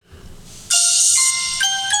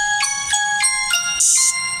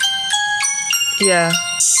Yeah.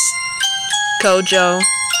 Kojo.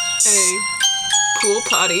 Hey. Pool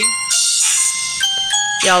potty.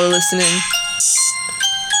 Y'all are listening.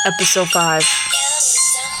 Episode 5.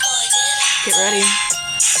 Get ready.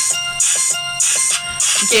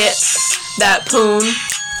 Get that poon.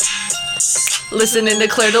 Listening to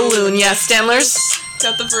Claire de Lune. Yeah, Stanlers.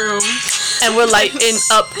 Got the broom. And we're lighting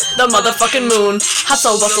up the motherfucking moon.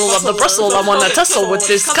 Hustle, bustle of the bristle. I wanna tussle with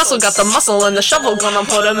this cussle. Got the muscle and the shovel. Gonna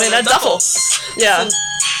put him in a duffel. Yeah.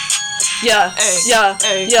 Yeah, yeah,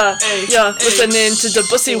 yeah, yeah. Listening to the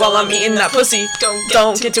pussy while I'm eating that pussy.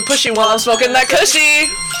 Don't get too pushy while I'm smoking that cushy.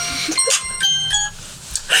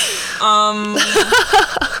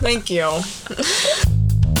 Thank you.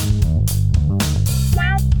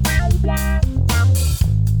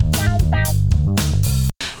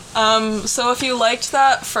 So if you liked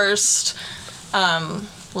that first,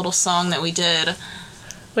 little song that we did.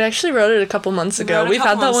 We actually wrote it a couple months ago. We've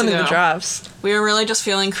had that one in the drafts. We were really just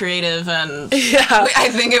feeling creative, and yeah, I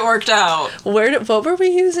think it worked out. What were we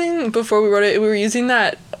using before we wrote it? We were using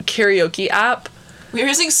that karaoke app. We were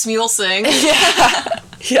using Smule Sing. Yeah.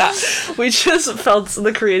 Yeah, we just felt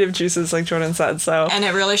the creative juices, like Jordan said, so. And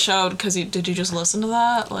it really showed, because did you just listen to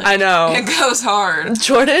that? Like, I know. It goes hard.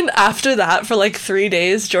 Jordan, after that, for like 3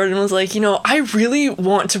 days, Jordan was like, I really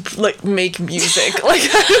want to, like, make music. Like,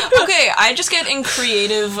 okay, I just get in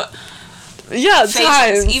creative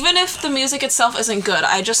times. Even if the music itself isn't good,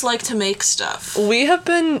 I just like to make stuff. We have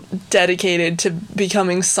been dedicated to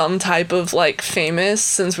becoming some type of, like, famous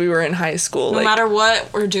since we were in high school. No matter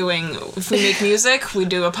what we're doing, if we make music, we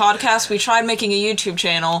do a podcast, we tried making a YouTube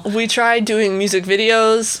channel. We tried doing music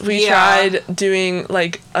videos. We tried doing,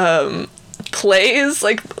 like, plays,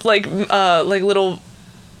 like little...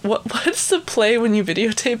 What's the play when you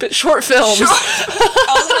videotape it? Short films.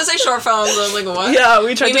 I was gonna say short films. I was like, what? Yeah,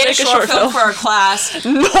 we tried to make a short film for our class.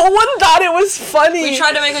 No one thought it was funny. We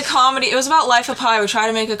tried to make a comedy. It was about Life of Pi. We tried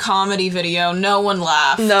to make a comedy video. No one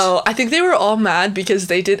laughed. No, I think they were all mad because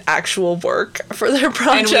they did actual work for their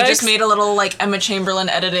projects. And we just made a little, like, Emma Chamberlain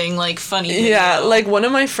editing, like, funny video. Yeah, like, one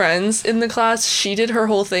of my friends in the class, she did her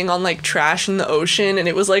whole thing on, like, trash in the ocean, and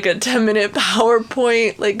it was, like, a 10-minute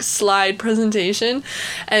PowerPoint, like, slide presentation.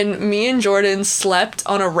 And me and Jordan slept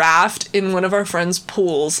on a raft in one of our friends'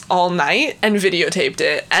 pools all night and videotaped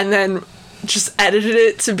it, and then just edited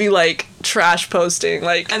it to be, like, trash posting,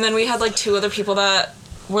 like. And then we had, like, 2 other people that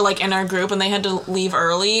were, like, in our group, and they had to leave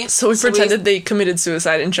early. So we pretended they committed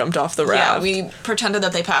suicide and jumped off the raft. Yeah, we pretended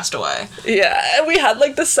that they passed away. Yeah, and we had,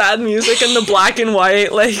 like, the sad music and the black and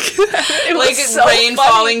white, like, it like, was so rain funny.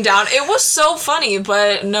 falling down. It was so funny,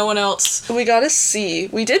 but no one else. We got a C.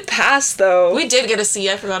 We did pass, though. We did get a C.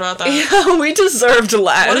 I forgot about that. Yeah, we deserved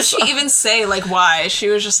less. What did she even say? Like, why? She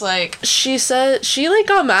was just like... She said... She, like,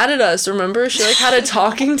 got mad at us, remember? She, like, had a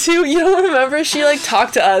talking to. You don't remember? She, like,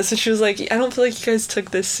 talked to us, and she was like, I don't feel like you guys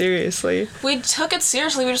took this seriously. We took it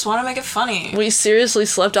seriously. We just want to make it funny. We seriously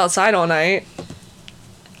slept outside all night.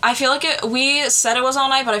 I feel like we said it was all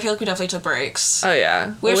night, but I feel like we definitely took breaks. Oh,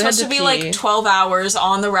 yeah. We were supposed to be, like, 12 hours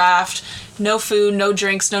on the raft. No food, no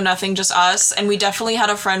drinks, no nothing, just us. And we definitely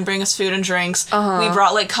had a friend bring us food and drinks. We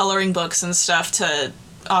brought, like, coloring books and stuff to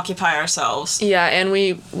occupy ourselves. Yeah, and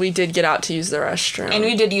we did get out to use the restroom. And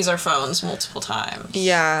we did use our phones multiple times.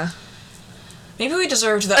 Yeah. Maybe we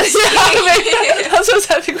deserved that. Yeah, that's what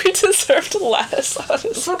I think we deserved less, honestly.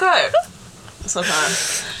 It's okay. It's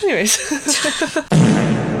okay. Anyways.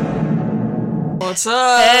 What's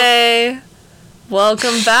up? Hey.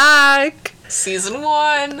 Welcome back. Season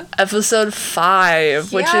 1. Episode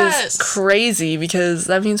 5, which Yes. is crazy because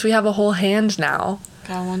that means we have a whole hand now.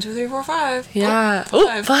 Got 1, 2, 3, 4, 5. Yeah.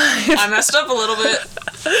 Oh, 5. I messed up a little bit.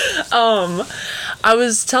 I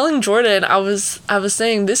was telling Jordan, I was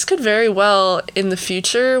saying this could very well in the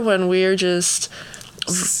future when we're just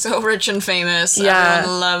so rich and famous. Yeah.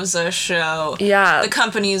 Everyone loves our show. Yeah. The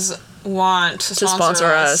companies want to sponsor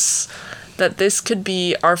us. That this could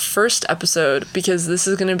be our first episode because this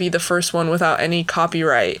is going to be the first one without any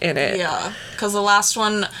copyright in it. Yeah. Because the last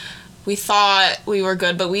one, we thought we were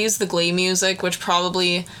good, but we used the Glee music, which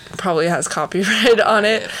probably has copyright on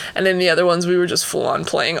it. And then the other ones, we were just full on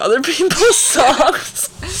playing other people's songs.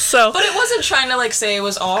 So. But it wasn't trying to, like, say it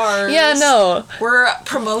was ours. Yeah, no. We're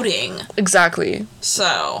promoting. Exactly.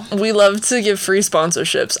 So. We love to give free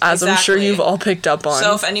sponsorships, as I'm sure you've all picked up on.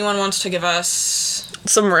 So if anyone wants to give us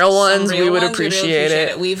some real ones, we would appreciate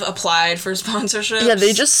it. We've applied for sponsorships. Yeah,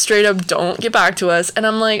 they just straight up don't get back to us, and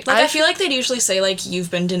I'm like... I feel like they'd usually say, like, you've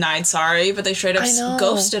been denied, sorry, but they straight up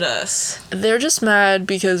ghosted us. They're just mad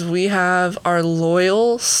because we have our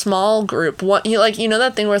loyal, small group. You know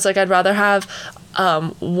that thing where it's like, I'd rather have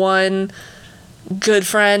one good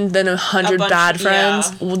friend than 100 bad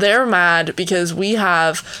friends. Well, they're mad because we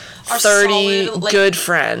have our 30 solid, like, good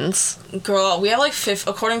friends. Girl, we have like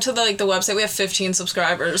according to the website, we have 15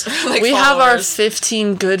 subscribers. Like, we followers. have our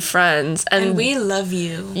 15 good friends, and we love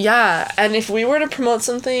you. Yeah, and if we were to promote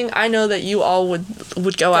something, I know that you all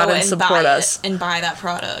would go out and support us and buy that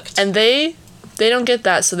product. And they don't get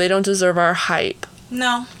that, so they don't deserve our hype.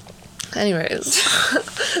 No. Anyways,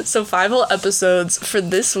 so 5 whole episodes for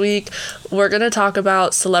this week. We're going to talk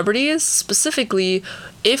about celebrities, specifically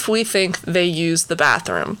if we think they use the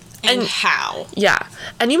bathroom. And how. Yeah.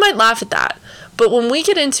 And you might laugh at that. But when we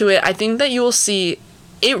get into it, I think that you will see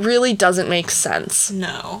it really doesn't make sense.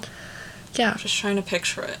 No. Yeah. I'm just trying to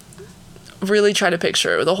picture it. Really try to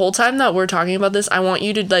picture it. The whole time that we're talking about this, I want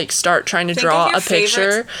you to, like, start trying to draw a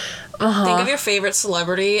picture. Think of your favorite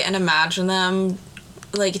celebrity and imagine them,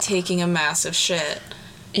 like, taking a massive shit.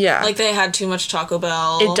 Yeah. Like, they had too much Taco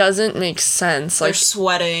Bell. It doesn't make sense. They're like,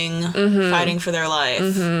 sweating, fighting for their life.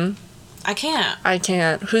 Mm-hmm. I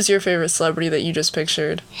can't. Who's your favorite celebrity that you just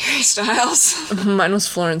pictured? Harry Styles. Mine was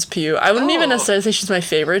Florence Pugh. I wouldn't even necessarily say she's my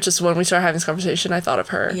favorite. Just when we started having this conversation, I thought of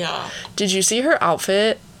her. Yeah. Did you see her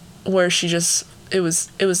outfit where she just... It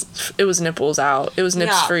was nipples out. It was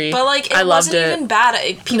nips free. But, like, it wasn't even bad.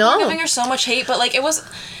 People were giving her so much hate, but, like, it was...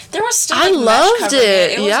 There was still, like, I loved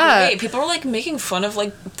it. It was great. People were, like, making fun of,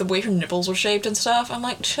 like, the way her nipples were shaped and stuff. I'm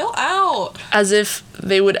like, chill out. As if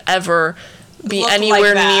they would ever be look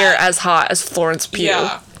anywhere like near as hot as Florence Pugh.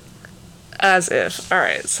 Yeah. As if.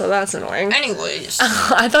 Alright, so that's annoying. Anyways.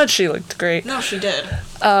 I thought she looked great. No, she did.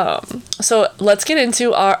 So let's get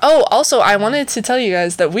into our... Oh, also, I wanted to tell you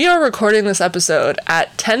guys that we are recording this episode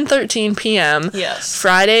at 10:13 p.m. Yes.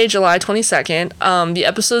 Friday, July 22nd. The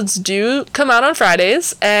episodes do come out on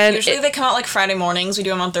Fridays, and... Usually they come out, like, Friday mornings. We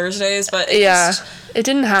do them on Thursdays, but it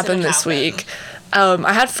didn't happen this week.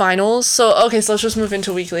 I had finals, so let's just move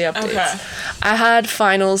into weekly updates. Okay. I had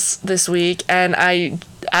finals this week, and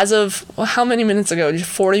as of, how many minutes ago?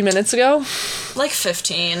 40 minutes ago? Like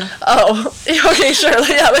 15. Oh, okay, sure.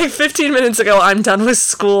 Yeah, like 15 minutes ago, I'm done with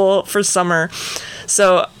school for summer.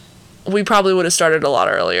 So we probably would have started a lot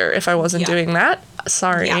earlier if I wasn't doing that.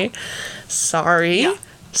 Sorry. Yeah. Sorry. Yeah.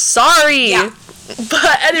 Sorry. Yeah.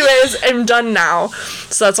 But anyways, I'm done now.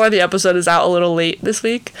 So that's why the episode is out a little late this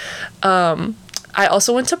week. I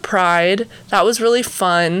also went to Pride. That was really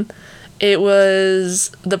fun. It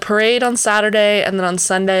was the parade on Saturday, and then on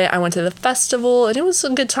Sunday I went to the festival, and it was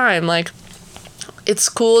a good time. Like, it's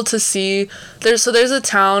cool to see. There's a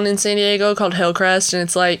town in San Diego called Hillcrest, and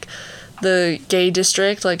it's like the gay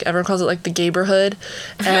district. Like, everyone calls it like the gayborhood.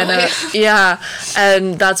 And yeah,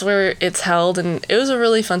 and that's where it's held, and it was a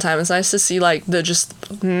really fun time. It's nice to see, like, the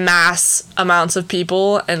just mass amounts of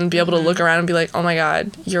people and be able to look around and be like, oh my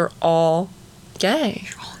god, you're all gay.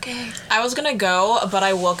 You're all gay. I was gonna go, but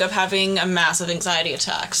I woke up having a massive anxiety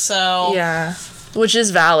attack, so... Yeah. Which is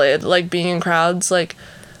valid, like, being in crowds. Like,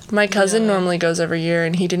 my cousin normally goes every year,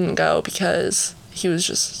 and he didn't go because it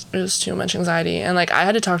was too much anxiety. And, like, I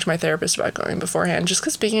had to talk to my therapist about going beforehand, just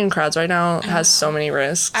because being in crowds right now has so many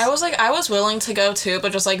risks. I was willing to go, too,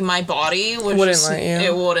 but just, like, my body wouldn't let you.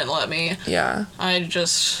 It wouldn't let me. Yeah. I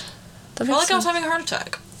just felt like I was having a heart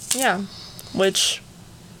attack. Yeah. Which,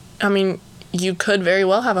 I mean... You could very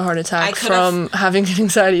well have a heart attack from having an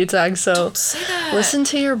anxiety attack, so don't say that. Listen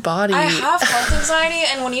to your body. I have health anxiety,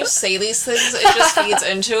 and when you say these things, it just feeds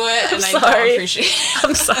into it, and I don't appreciate it.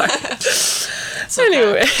 I'm sorry. It's okay.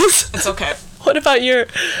 Anyways. It's okay. What about your...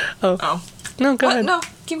 Oh. No, go ahead. No,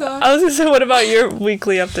 keep going. I was gonna say, what about your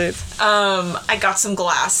weekly updates? I got some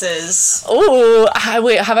glasses. Oh,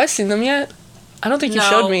 wait, have I seen them yet? I don't think you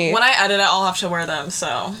showed me. When I edit it, I'll have to wear them,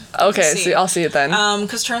 so... Okay, so I'll see it then.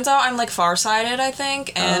 Because turns out I'm, like, farsighted, I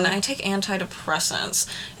think, and I take antidepressants.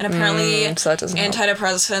 And apparently, so that doesn't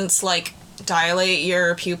antidepressants, like, dilate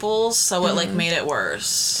your pupils, so it, like, made it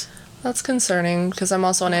worse. That's concerning, because I'm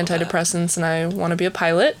also on antidepressants, and I want to be a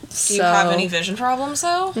pilot, Do you have any vision problems,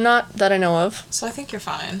 though? Not that I know of. So I think you're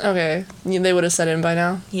fine. Okay. They would have set in by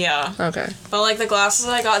now? Yeah. Okay. But, like, the glasses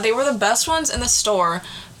that I got, they were the best ones in the store.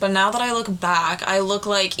 But now that I look back, I look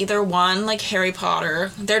like either one, like Harry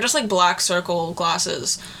Potter. They're just like black circle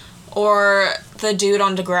glasses. Or the dude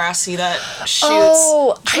on Degrassi that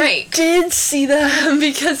shoots Drake. I did see them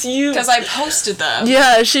because I posted them.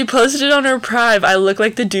 Yeah, she posted it on her Prime. I look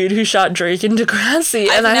like the dude who shot Drake in Degrassi.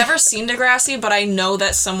 I've never seen Degrassi, but I know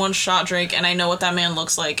that someone shot Drake, and I know what that man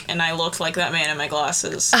looks like, and I looked like that man in my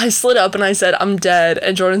glasses. I slid up and I said, I'm dead.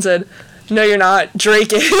 And Jordan said... No, you're not.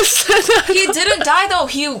 Drake is. He didn't die, though.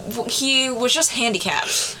 He was just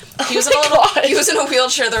handicapped. He was in a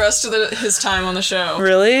wheelchair the rest of his time on the show.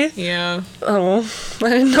 Really? Yeah. Oh, I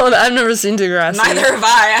didn't know that. I've never seen Degrassi. Neither have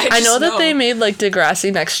I. I know that they made like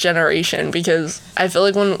Degrassi Next Generation because I feel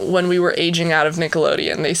like when we were aging out of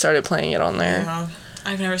Nickelodeon, they started playing it on there. Yeah.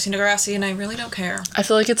 I've never seen Degrassi, and I really don't care. I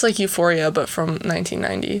feel like it's like Euphoria, but from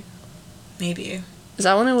 1990. Maybe. Is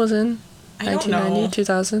that when it was in? I don't 1990, know.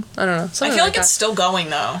 2000? I don't know. I feel like it's still going,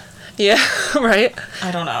 though. Yeah, right? I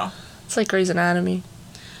don't know. It's like Grey's Anatomy.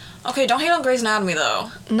 Okay, don't hate on Grey's Anatomy, though.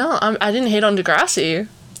 No, I didn't hate on Degrassi.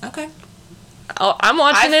 Okay. I'm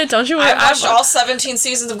watching it, don't you worry. I've watched all 17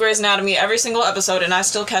 seasons of Grey's Anatomy, every single episode, and I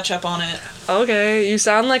still catch up on it. Okay, you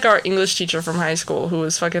sound like our English teacher from high school who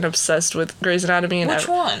was fucking obsessed with Grey's Anatomy. And Which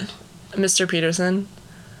one? Mr. Peterson.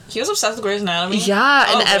 He was obsessed with Grey's Anatomy?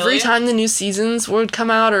 Yeah, and every really? time the new seasons would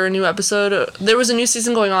come out or a new episode, there was a new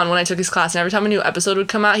season going on when I took his class, and every time a new episode would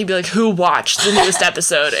come out, he'd be like, who watched the newest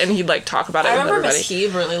episode? And he'd like talk about it with everybody. I remember Miss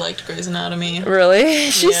Heave really liked Grey's Anatomy.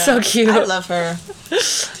 Really? She's so cute. I love her.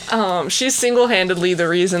 She's single-handedly the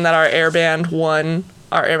reason that our airband won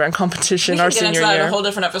our airband competition our senior year. We can get into that in a whole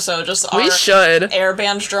different episode, just our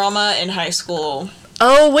airband drama in high school.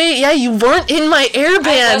 Oh, wait, yeah, you weren't in my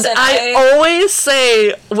airband. I always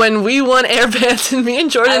say when we won airband, and me and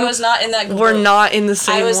Jordan I was not in that group. We're not in the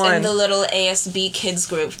same one. I was in the little ASB kids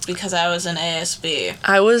group because I was in ASB.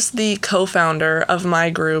 I was the co-founder of my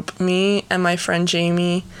group. Me and my friend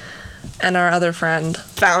Jamie and our other friend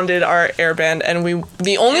founded our airband, and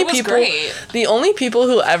the only people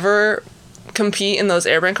who ever compete in those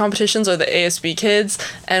airband competitions are the ASB kids,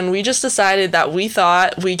 and we just decided that we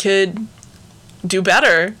thought we could do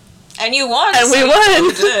better. And you won. And we won.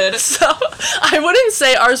 You did. So I wouldn't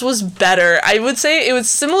say ours was better. I would say it was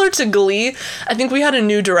similar to Glee. I think we had a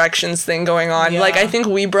New Directions thing going on. Yeah. Like, I think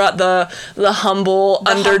we brought the humble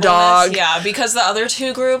underdog. Yeah, because the other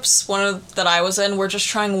two groups, that I was in, were just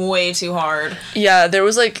trying way too hard. Yeah, there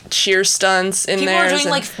was like cheer stunts in there. People were doing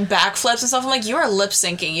like backflips and stuff. I'm like, you are lip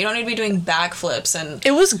syncing. You don't need to be doing backflips. And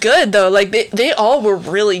it was good though. Like they all were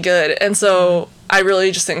really good. And so I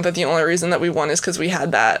really just think that the only reason that we won is because we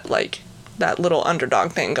had that little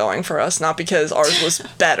underdog thing going for us, not because ours was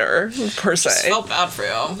better, per se. I felt bad for you.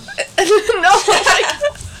 No,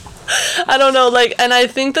 I don't know, and I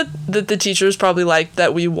think that the teachers probably liked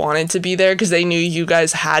that we wanted to be there because they knew you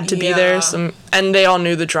guys had to be there, and they all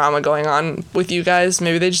knew the drama going on with you guys.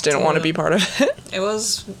 Maybe they just didn't want to be part of it. It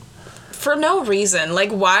was for no reason.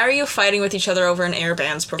 Like, why are you fighting with each other over an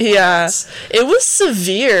airband's performance? Yeah, it was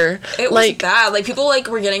severe. It was bad. Like, people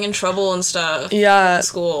were getting in trouble and stuff. Yeah, at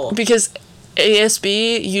school because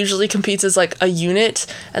ASB usually competes as a unit,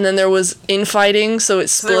 and then there was infighting, so it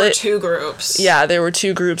split. There were two groups. Yeah, there were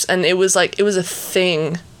two groups, and it was a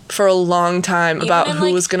thing for a long time about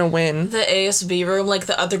who was gonna win. The ASB room,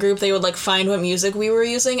 the other group, they would find what music we were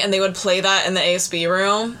using, and they would play that in the ASB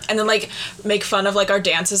room, and then make fun of our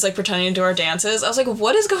dances, pretending to do our dances. I was like,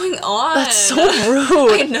 what is going on? That's so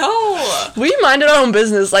rude. I know. We minded our own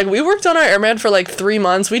business. We worked on our airband for 3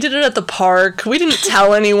 months. We did it at the park. We didn't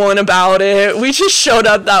tell anyone about it. We just showed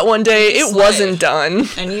up that one day. It wasn't done.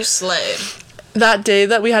 And you slayed. That day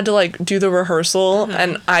that we had to do the rehearsal,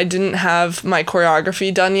 and I didn't have my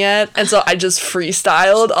choreography done yet, and so I just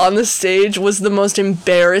freestyled on the stage, was the most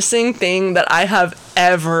embarrassing thing that I have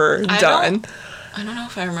ever done. I don't know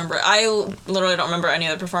if I remember. I literally don't remember any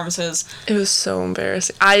of the performances. It was so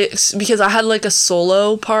embarrassing. Because I had a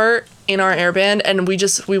solo part in our airband, and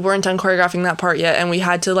we weren't done choreographing that part yet, and we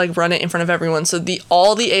had to run it in front of everyone. So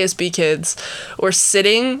all the ASB kids were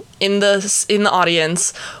sitting in the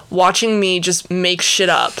audience watching me just make shit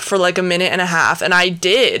up for a minute and a half, and I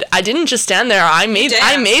didn't just stand there. I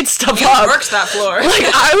made stuff up. You worked that floor.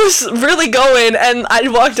 I was really going, and I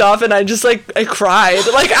walked off, and I just I cried.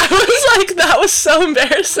 I was that was so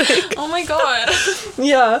embarrassing. Oh my god.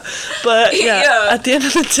 Yeah, but yeah, at the end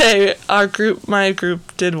of the day, my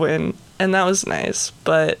group did win, and that was nice.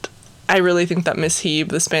 But I really think that Miss Heeb,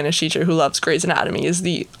 the Spanish teacher who loves Grey's Anatomy, is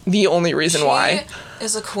the only reason why. She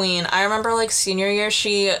is a queen. I remember senior year,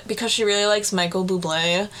 because she really likes Michael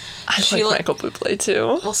Bublé. I like Michael Bublé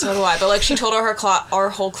too. Well, so do I. But she told our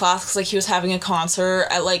whole class because he was having a concert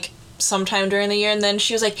at sometime during the year, and then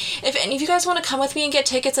she was like, if any of you guys want to come with me and get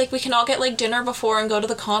tickets, we can all get dinner before and go to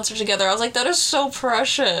the concert together. I was like, that is so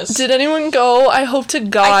precious. Did anyone go? I hope to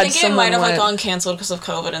God I think it might have gone canceled because of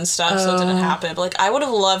COVID and stuff, so it didn't happen. But I would have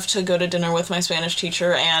loved to go to dinner with my Spanish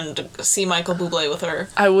teacher and see Michael Bublé with her.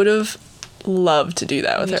 I would have loved to do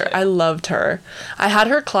that with her. I loved her. I had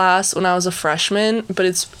her class when I was a freshman, but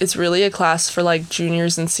it's really a class for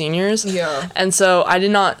juniors and seniors. Yeah. And so I did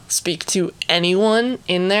not speak to anyone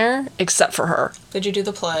in there except for her. Did you do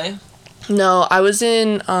the play? No, I was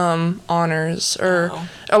in honors oh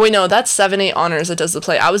wait, no, that's 7-8 honors that does the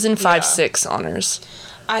play. I was in 5-6 honors.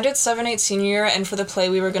 I did 7-8 senior year, and for the play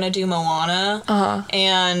we were gonna do Moana.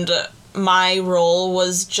 And my role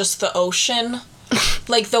was just the ocean,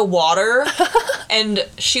 like the water, and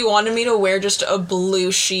she wanted me to wear just a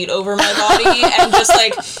blue sheet over my body and just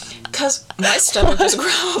like, cause my stomach just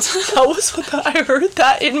growled. That was what I heard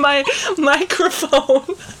that in my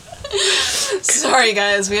microphone. Sorry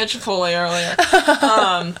guys, we had Chipotle earlier.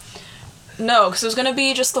 No, because it was gonna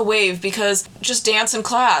be just the wave, because just dance in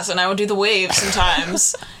class and I would do the wave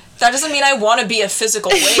sometimes. That doesn't mean I want to be a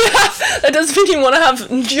physical wave. That doesn't mean you want to have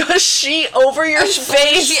just sheet over your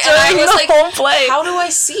face during the like, whole play. How do I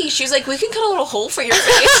see? She's like, we can cut a little hole for your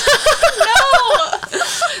face. No!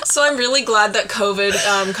 So I'm really glad that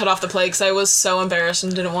COVID cut off the play, because I was so embarrassed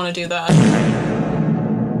and didn't want to do that.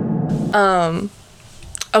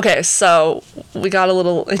 Okay, so we got a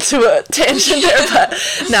little into a tangent there, but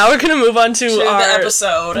now we're gonna move on to our the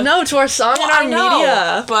episode. No, to our song and our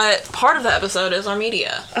media. But part of the episode is our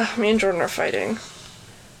media. Me and Jordan are fighting.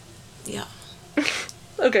 Yeah.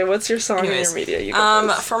 Okay, what's your song and your media? You go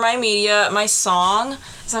first. For my media, my song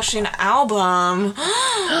is actually an album.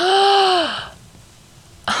 Oh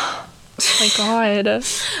my god.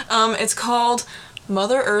 It's called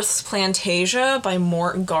Mother Earth's Plantasia by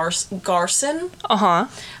Mort Garson.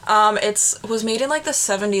 It was made in like the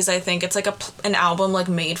 70s, I think. It's like an album like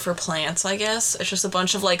made for plants, I guess. It's just a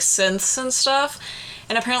bunch of like synths and stuff.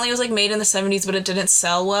 And apparently it was like made in the 70s, but it didn't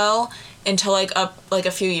sell well until like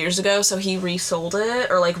a few years ago, so he resold it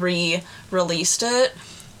or like re-released it.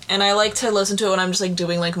 And I like to listen to it when I'm just like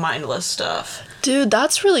doing like mindless stuff. Dude,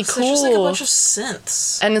 that's really cool. It's just like a bunch of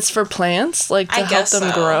synths. And it's for plants, like to help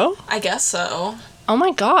them grow? I guess so. Oh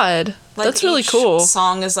my god. Like, that's really cool.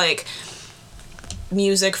 Song is like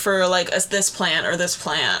music for like this plant or this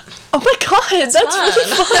plant. Oh my god, that's really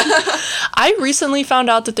fun. I recently found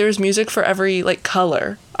out that there's music for every like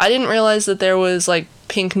color. I didn't realize that there was like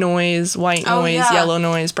pink noise, white noise, yellow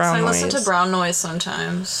noise, brown noise. I listen to brown noise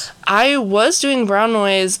sometimes. I was doing brown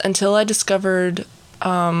noise until I discovered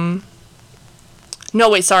no,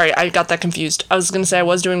 wait, sorry, I got that confused. I was gonna say I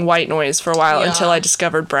was doing white noise for a while until I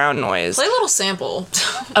discovered brown noise. Play a little sample.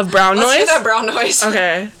 Of brown noise? Let's hear that brown noise.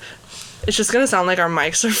 Okay. It's just gonna sound like our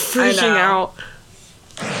mics are freaking out.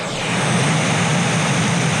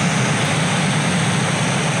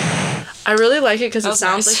 I really like it because it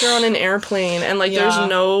sounds like you're on an airplane and like there's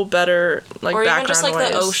no better like or background even just like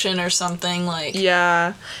noise. the ocean or something like.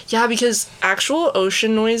 Yeah, because actual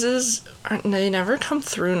ocean noises they never come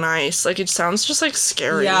through nice. Like it sounds just like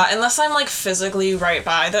scary. Yeah, unless I'm like physically right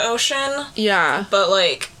by the ocean. Yeah. But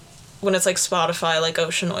like when it's like Spotify like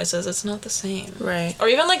ocean noises, it's not the same. Right. Or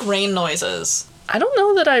even like rain noises. I don't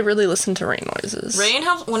know that I really listen to rain noises.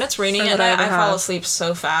 When it's raining at night, I fall asleep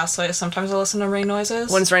so fast. So sometimes I listen to rain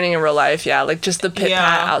noises. When it's raining in real life, yeah, like just the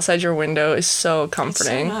pit-pat outside your window is so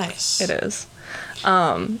comforting. It's so nice. It is.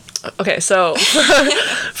 Okay, so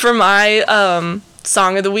for my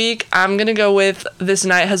song of the week, I'm gonna go with "This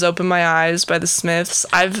Night Has Opened My Eyes" by the Smiths.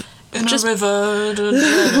 I've just a river.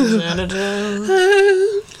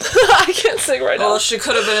 I can't sing right now. Well, she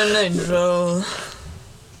could have been an angel.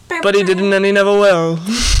 But he didn't and he never will.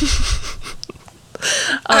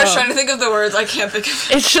 I was trying to think of the words. I can't think of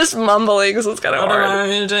it. It's just mumbling, so it's kind of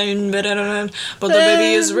hard. But the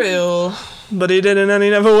baby is real. But he didn't and he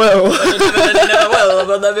never will.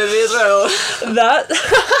 But the baby is real.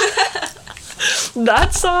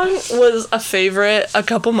 That song was a favorite a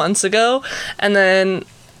couple months ago, and then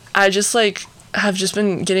I just like have just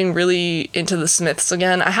been getting really into the Smiths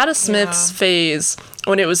again. I had a Smiths phase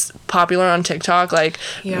when it was popular on TikTok, like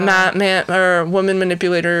man or woman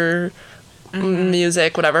manipulator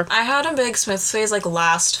music, whatever. I had a big Smiths phase like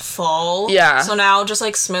last fall. Yeah. So now just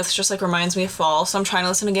like Smiths just like reminds me of fall. So I'm trying to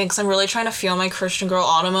listen again because I'm really trying to feel my Christian girl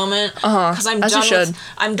autumn moment. Because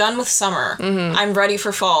I'm done with summer. I'm ready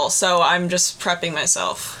for fall. So I'm just prepping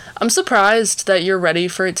myself. I'm surprised that you're ready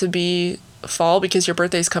for it to be fall because your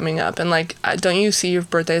birthday's coming up, and like don't you see your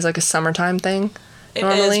birthday as like a summertime thing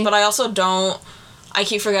normally? It is, but I also don't. I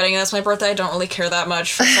keep forgetting that's my birthday. I don't really care that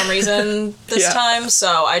much for some reason this time,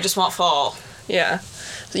 so I just want fall. Yeah,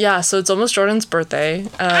 so it's almost Jordan's birthday.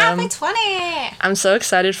 Happy 20! I'm so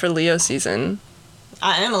excited for Leo season.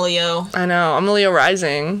 I am a Leo. I know. I'm a Leo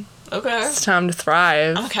rising. Okay. It's time to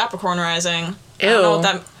thrive. I'm a Capricorn rising. Ew. I don't know what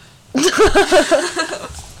that...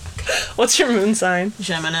 What's your moon sign?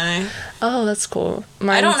 Gemini. Oh, that's cool.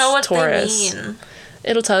 Mine's I don't know what Taurus. They mean.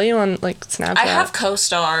 It'll tell you on, like, Snapchat. I have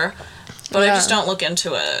CoStar, but I just don't look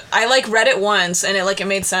into it. I, like, read it once, and it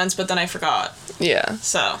made sense, but then I forgot. Yeah.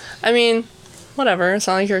 So. I mean, whatever. It's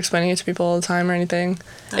not like you're explaining it to people all the time or anything.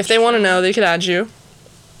 If they want to know, they could add you.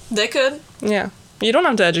 They could. Yeah. You don't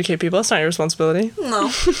have to educate people. That's not your responsibility.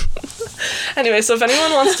 No. Anyway, so if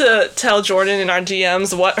anyone wants to tell Jordan in our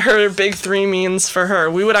DMs what her big 3 means for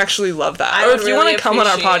her, we would actually love that. Or if you want to come on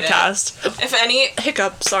our podcast. If any...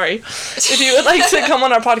 Hiccup, sorry. If you would like to come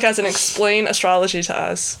on our podcast and explain astrology to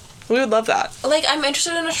us, we would love that. Like, I'm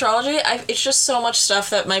interested in astrology. It's just so much stuff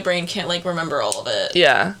that my brain can't, like, remember all of it.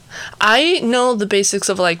 Yeah. I know the basics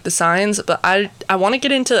of, like, the signs, but I want to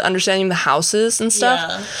get into understanding the houses and stuff.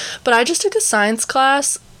 Yeah. But I just took a science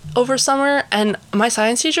class over summer, and my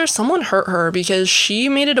science teacher, someone hurt her because she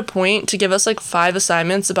made it a point to give us, like, 5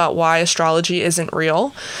 assignments about why astrology isn't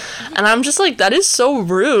real. And I'm just like, that is so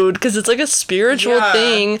rude, because it's, like, a spiritual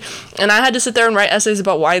thing, and I had to sit there and write essays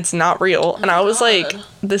about why it's not real, and I was like,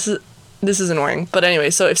 this is annoying. But anyway,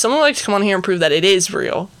 so if someone would like to come on here and prove that it is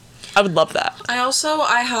real, I would love that. I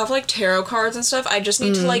have, like, tarot cards and stuff. I just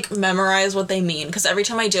need to, like, memorize what they mean. Because every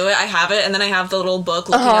time I do it, I have it, and then I have the little book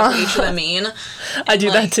looking up what each of them mean. I do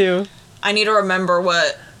that, too. I need to remember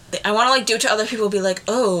what... I want to, like, do it to other people, be like,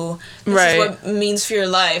 oh, this is what it means for your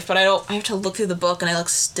life. But I have to look through the book, and I look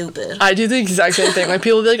stupid. I do the exact same thing. Like,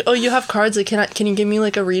 people will be like, oh, you have cards. Like, can you give me,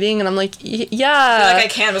 like, a reading? And I'm like, yeah. I feel like I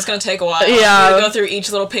can, but it's going to take a while. Yeah. I'm going to go through each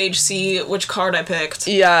little page, see which card I picked.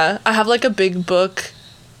 Yeah. I have, like, a big book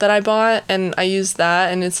that I bought, and I use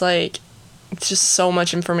that, and it's like, it's just so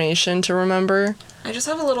much information to remember. I just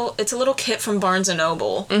have it's a little kit from Barnes &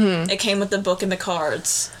 Noble. Mm-hmm. It came with the book and the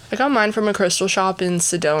cards. I got mine from a crystal shop in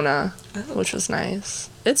Sedona, which was nice.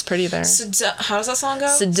 It's pretty there. How does that song go?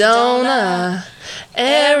 Sedona,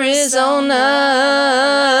 Arizona.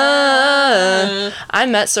 I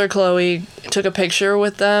met Sir Chloe, took a picture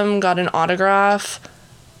with them, got an autograph,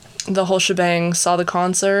 the whole shebang, saw the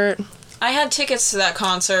concert. I had tickets to that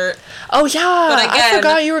concert. Oh, yeah. But again, I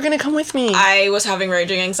forgot you were going to come with me. I was having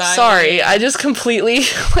raging anxiety. Sorry. I just completely,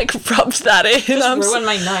 like, rubbed that in. Just ruined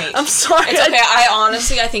my night. I'm sorry. It's okay.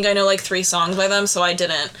 I think I know, like, 3 songs by them, so I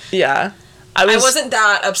didn't. Yeah. I wasn't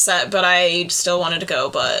that upset, but I still wanted to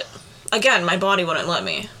go. But, again, my body wouldn't let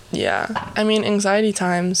me. Yeah. I mean, anxiety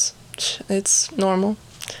times, it's normal.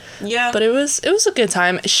 Yeah. But it was a good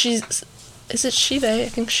time. Is it she, they? I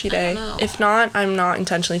think she, they. If not, I'm not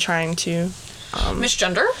intentionally trying to...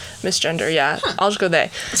 Misgender? Misgender, yeah. Huh. I'll just go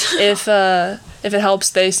they. If it helps,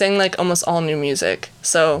 they sang, like, almost all new music.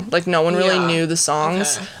 So, like, no one really knew the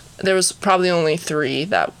songs. Okay. There was probably only 3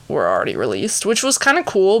 that were already released, which was kind of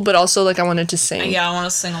cool, but also, like, I wanted to sing. Yeah, I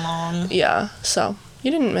want to sing along. Yeah, so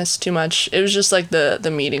you didn't miss too much. It was just, like,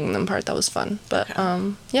 the meeting them part that was fun. But,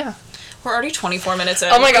 yeah. We're already 24 minutes in.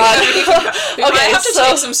 Oh my god. We might have to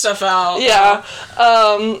take some stuff out. Yeah.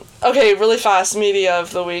 Okay, really fast. Media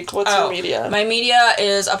of the week. What's your media? My media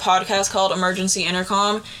is a podcast called Emergency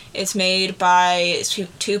Intercom. It's made by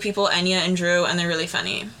 2 people, Enya and Drew, and they're really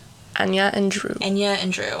funny. Enya and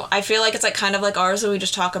Drew. I feel like it's like kind of like ours, where we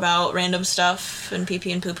just talk about random stuff and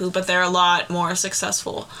pee-pee and poo-poo, but they're a lot more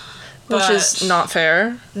successful. Which is not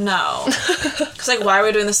fair. No. Because, like, why are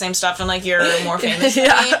we doing the same stuff and, like, you're more famous than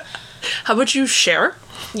me? How about you share?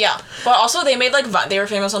 Yeah. But also, they made, like, they were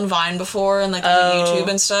famous on Vine before and, like, on YouTube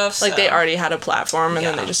and stuff. Like, they already had a platform and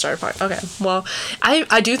then they just started... Okay. Well,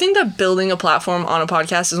 I do think that building a platform on a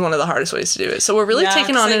podcast is one of the hardest ways to do it. So we're really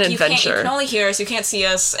taking on an adventure. You can only hear us. You can't see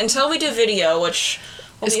us until we do video, which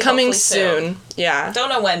is coming soon. Yeah. Don't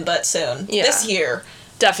know when, but soon. Yeah. This year.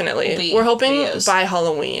 Definitely. We're hoping by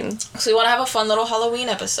Halloween. So we want to have a fun little Halloween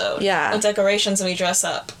episode. Yeah. With decorations and we dress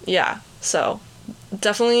up. Yeah. So...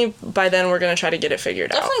 definitely by then we're going to try to get it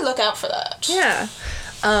figured out. Definitely look out for that. Yeah.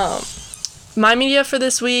 My media for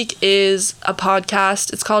this week is a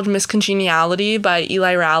podcast. It's called Miss Congeniality by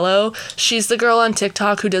Eli Rallo. She's the girl on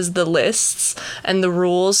TikTok who does the lists and the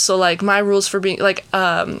rules. So, like, my rules for being, like,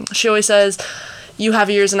 she always says, you have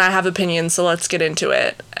ears and I have opinions, so let's get into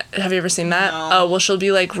it. Have you ever seen that? No. Oh, well, she'll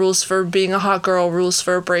be like, rules for being a hot girl, rules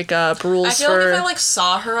for a breakup, rules for... I feel like if I, like,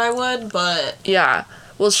 saw her, I would, but... Yeah.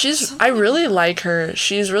 Well, I really like her.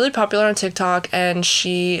 She's really popular on TikTok, and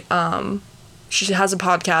she has a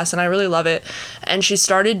podcast, and I really love it. And she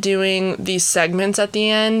started doing these segments at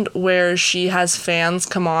the end where she has fans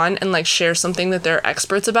come on and, like, share something that they're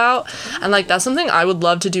experts about. And, like, that's something I would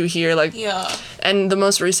love to do here. Like, yeah. And the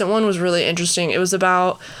most recent one was really interesting. It was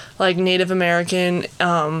about, like, Native American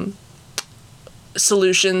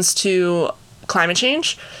solutions to climate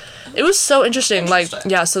change. It was so interesting. Like,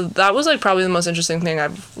 yeah, so that was, like, probably the most interesting thing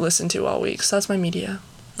I've listened to all week. So that's my media.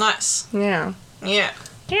 Nice. Yeah. Yeah.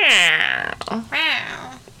 Yeah.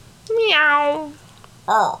 Meow. Meow.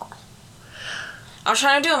 Oh. I was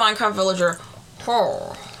trying to do a Minecraft villager.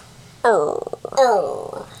 Oh. Oh.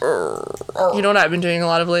 Oh. You know what I've been doing a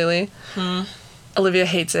lot of lately? Olivia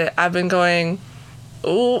hates it. I've been going,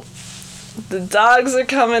 ooh, the dogs are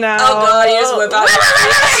coming out. Oh god, you just whip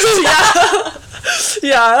out.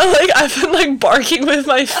 Yeah, like, I've been, like, barking with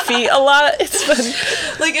my feet a lot. It's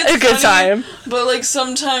been, Like, it's a good funny, time. But, like,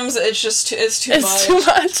 sometimes it's just too, it's too It's too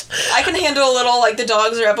much. I can handle a little, like, the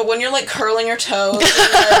dogs are up, but when you're, like, curling your toes, and,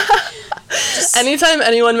 like, Anytime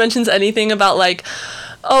anyone mentions anything about, like,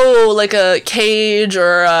 oh, like a cage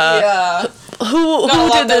or who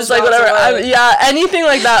did this, like, whatever, anything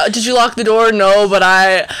like that. Did you lock the door? No, but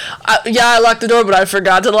I locked the door, but I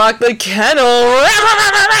forgot to lock the kennel.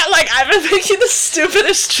 Like, I've been making the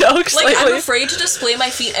stupidest jokes like, lately. I'm afraid to display my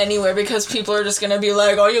feet anywhere because people are just gonna be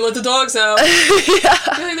like, oh, you let the dogs out. Yeah.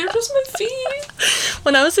 Like, they're just my feet.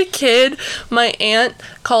 When I was a kid, my aunt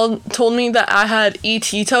told me that I had ET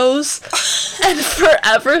toes, and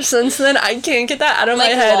forever since then, I can't get that out of my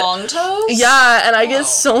head. Like, long toes? Yeah, and I get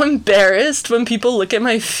so embarrassed when people look at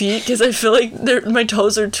my feet because I feel like my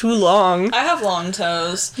toes are too long. I have long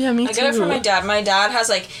toes. Yeah, me too. I get it from my dad. My dad has,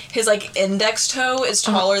 like, his, like, index toe is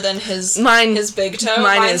taller than his big toe.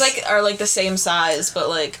 Mine's are the same size, but,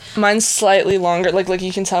 like... Mine's slightly longer, like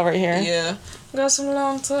you can tell right here. Yeah. Got some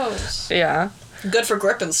long toes. Yeah. Good for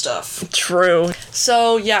grip and stuff. True.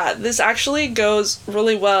 So, yeah, this actually goes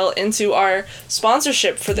really well into our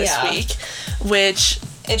sponsorship for this week, which...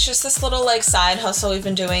 It's just this little, like, side hustle we've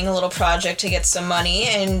been doing, a little project to get some money,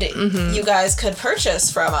 and you guys could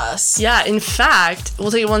purchase from us. Yeah, in fact,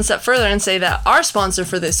 we'll take it one step further and say that our sponsor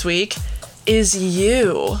for this week is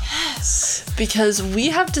you. Yes. Because we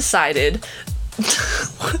have decided...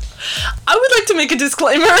 I would like to make a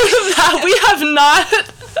disclaimer that we have not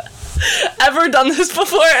ever done this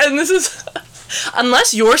before, and this is...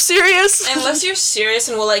 Unless you're serious. Unless you're serious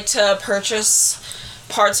and would like to purchase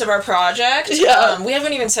parts of our project. Yeah. We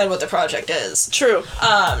haven't even said what the project is. True.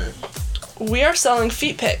 We are selling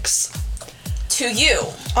feet pics. To you.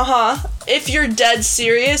 If you're dead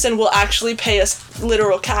serious and will actually pay us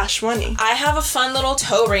literal cash money. I have a fun little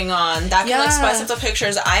toe ring on that can like spice up the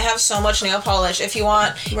pictures. I have so much nail polish. If you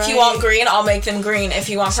want green, I'll make them green. If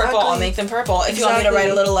you want purple, I'll make them purple. If you want me to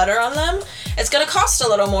write a little letter on them, it's gonna cost a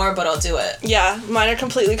little more, but I'll do it. Yeah, mine are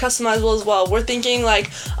completely customizable as well. We're thinking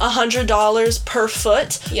like $100 per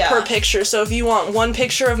foot per picture. So if you want one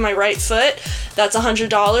picture of my right foot, that's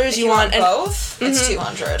 $100. If you want both, it's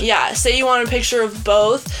 $200. Yeah, say you want a picture of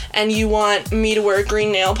both and you want me to wear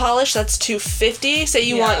green nail polish, that's $250. Say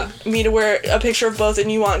you want me to wear a picture of both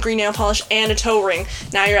and you want green nail polish and a toe ring,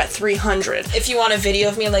 now you're at $300. If you want a video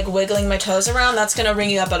of me like wiggling my toes around, that's gonna ring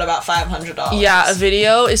you up at about $500. Yeah, a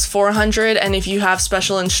video is $400, and if you have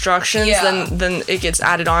special instructions, then it gets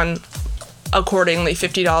added on accordingly,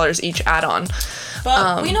 $50 each add-on.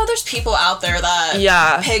 But we know there's people out there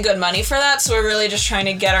that pay good money for that, so we're really just trying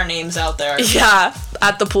to get our names out there. Yeah,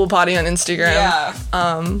 at the pool potty on Instagram.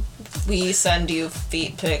 Yeah. We send you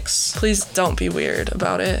feet pics. Please don't be weird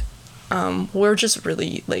about it. We're just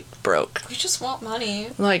really, like, broke. We just want money.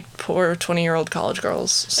 Like, poor 20-year-old college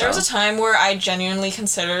girls. So. There was a time where I genuinely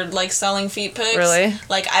considered, like, selling feet pics. Really?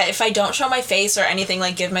 Like, if I don't show my face or anything,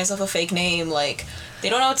 like, give myself a fake name, like, they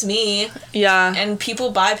don't know it's me. Yeah. And people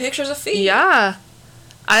buy pictures of feet. Yeah.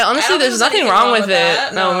 I honestly, there's nothing wrong with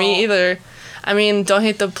it. No, me either. I mean, don't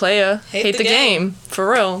hate the playa. Hate the game. For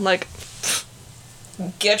real. Like...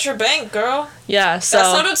 Get your bank, girl. Yeah, so... That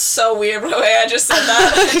sounded so weird the way I just said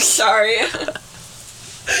that. Sorry.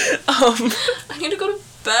 I need to go to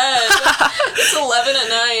bed. It's 11 at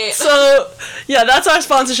night. So, yeah, that's our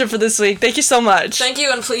sponsorship for this week. Thank you so much. Thank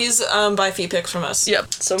you, and please buy feet pics from us.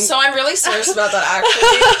 Yep. So I'm really serious about that,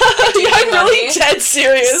 actually. I'm really dead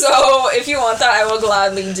serious. So if you want that, I will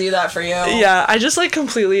gladly do that for you. Yeah, I just, like,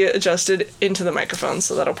 completely adjusted into the microphone,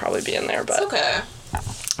 so that'll probably be in there, but... It's okay.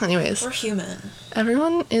 Anyways. We're human.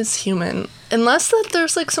 Everyone is human. Unless that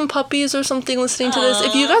there's, like, some puppies or something listening to this.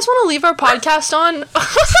 If you guys want to leave our podcast on...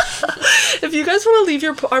 if you guys want to leave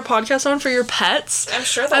our podcast on for your pets... I'm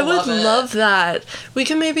sure they'll love it. I would love that. We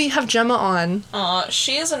can maybe have Gemma on. Aw,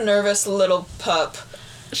 she is a nervous little pup.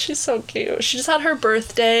 She's so cute. She just had her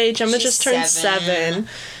birthday. Gemma just turned 7.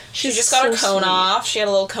 She just got her cone off. She had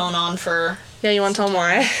a little cone on for... Yeah, you want to tell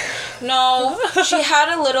more? No. She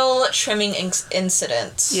had a little trimming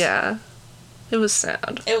incident. Yeah. It was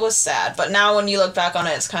sad. It was sad, but now when you look back on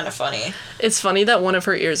it, it's kind of funny. It's funny that one of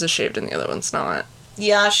her ears is shaved and the other one's not.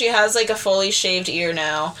 Yeah, she has, like, a fully shaved ear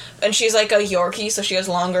now. And she's, like, a Yorkie, so she has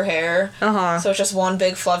longer hair. So it's just one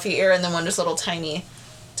big fluffy ear and then one just little tiny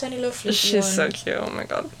little fluffy She's so cute. Oh, my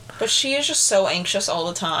God. But she is just so anxious all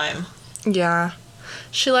the time. Yeah.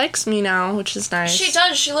 She likes me now, which is nice. She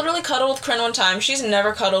does. She literally cuddled with Korinne one time. She's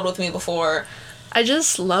never cuddled with me before. I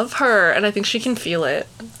just love her, and I think she can feel it.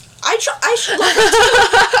 I should love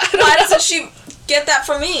her too. Why doesn't she get that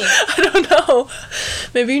from me? I don't know.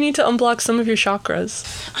 Maybe you need to unblock some of your chakras.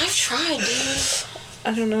 I've tried, dude.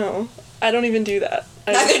 I don't know. I don't even do that.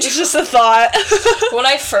 It's just a thought. When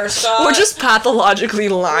I first got... We're just pathologically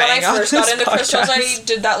lying. When I first got into crystals, I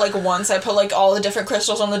did that, like, once. I put, like, all the different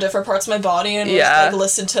crystals on the different parts of my body and like,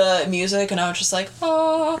 listened to music, and I was just like,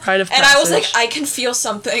 oh. Rite of and passage. I was like, I can feel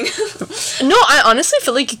something. No, I honestly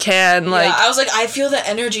feel like you can. Like, yeah, I was like, I feel the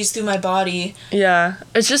energies through my body. Yeah.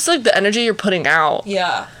 It's just, like, the energy you're putting out.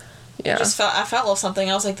 Yeah. Yeah. I felt a little something.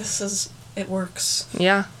 I was like, it works.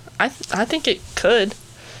 Yeah. I think it could.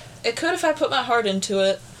 It could if I put my heart into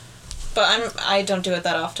it. But I don't do it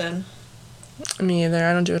that often. Me either.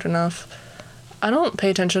 I don't do it enough. I don't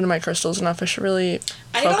pay attention to my crystals enough. I should really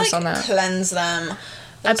focus on that. Cleanse them.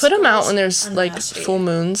 I put them out when there's like nasty. full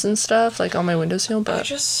moons and stuff, like on my windowsill.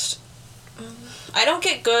 But I don't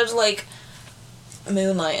get good like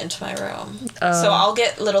moonlight into my room, so I'll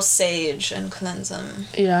get little sage and cleanse them.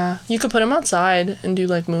 Yeah, you could put them outside and do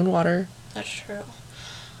like moon water. That's true.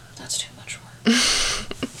 That's too much work.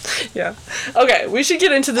 Yeah. Okay, we should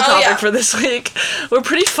get into the topic for this week. We're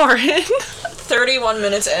pretty far in. 31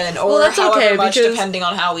 minutes in, or that's however okay, much, because... depending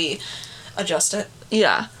on how we adjust it.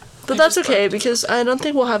 Yeah. But that's okay, because I don't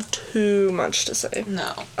think we'll have too much to say.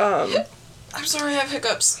 No. I'm sorry I have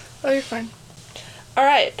hiccups. Oh, you're fine.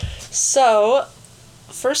 Alright, so,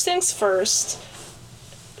 first things first,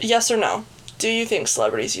 yes or no? Do you think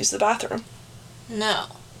celebrities use the bathroom? No.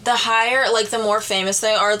 The higher, like, the more famous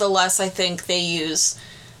they are, the less I think they use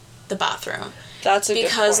the bathroom. That's a good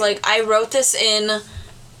point. Because, like, I wrote this in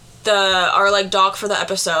our, like, doc for the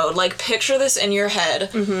episode. Like, picture this in your head.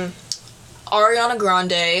 Mm-hmm. Ariana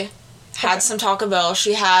Grande had some Taco Bell.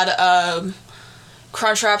 She had a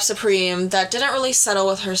Crunchwrap Supreme that didn't really settle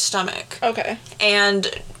with her stomach. Okay.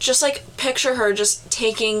 And just, like, picture her just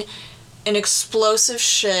taking an explosive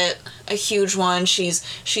shit, a huge one.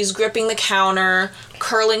 She's gripping the counter,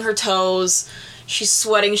 curling her toes. She's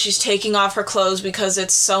sweating. She's taking off her clothes because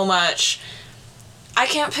it's so much. I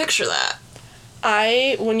can't picture that.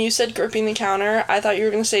 When you said gripping the counter, I thought you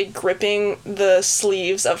were going to say gripping the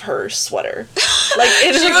sleeves of her sweater. Like,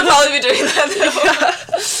 she would probably be doing that, though.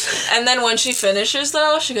 Yeah. And then when she finishes,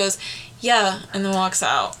 though, she goes, yeah, and then walks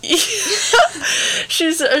out. She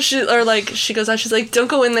goes out, she's like, don't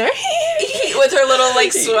go in there. With her little,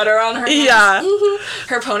 like, sweater on her head. Yeah.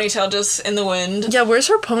 Her ponytail just in the wind. Yeah, where's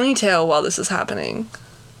her ponytail while this is happening?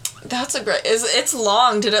 That's a great... It's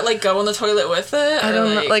long. Did it, like, go in the toilet with it? I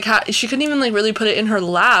don't know. Like, she couldn't even, like, really put it in her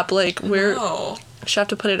lap. Like, where... No. She'd have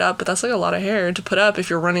to put it up, but that's, like, a lot of hair to put up if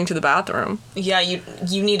you're running to the bathroom. Yeah, you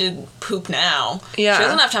need to poop now. Yeah. She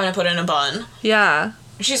doesn't have time to put it in a bun. Yeah.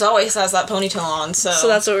 She's always has that ponytail on, so... So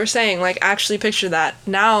that's what we're saying. Like, actually picture that.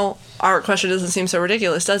 Now, our question doesn't seem so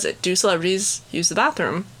ridiculous, does it? Do celebrities use the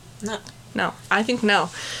bathroom? No. No. I think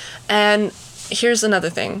no. And here's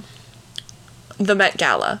another thing. The Met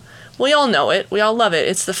Gala. We all know it. We all love it.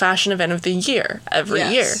 It's the fashion event of the year. Every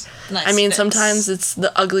year. Nice I mean, fits. Sometimes it's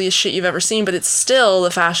the ugliest shit you've ever seen, but it's still the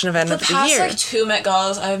fashion event of the year. The past, like, 2 Met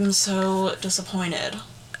Galas, I'm so disappointed.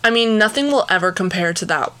 I mean, nothing will ever compare to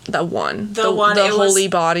that one. The one, the it Holy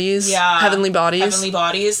was, Bodies. Yeah. Heavenly Bodies. Heavenly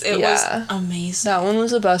Bodies. It was amazing. That one was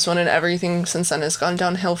the best one, and everything since then has gone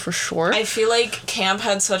downhill for sure. I feel like camp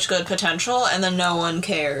had such good potential, and then no one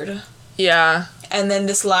cared. Yeah. And then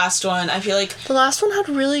this last one, I feel like... The last one had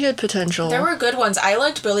really good potential. There were good ones. I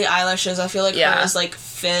liked Billie Eilish's. I feel like hers, like,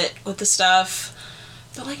 fit with the stuff.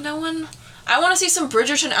 But, like, no one... I want to see some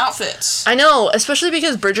Bridgerton outfits. I know, especially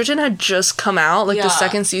because Bridgerton had just come out, like, the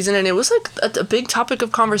second season, and it was, like, a big topic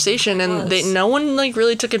of conversation, and no one, like,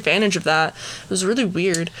 really took advantage of that. It was really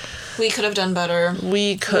weird. We could have done better.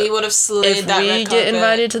 We would have slid that red carpet. If we get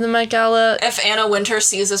invited to the Met Gala... If Anna Wintour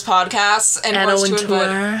sees this podcast and Anna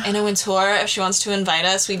Wintour, if she wants to invite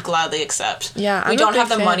us, we'd gladly accept. Yeah, we don't have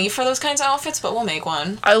the money for those kinds of outfits, but we'll make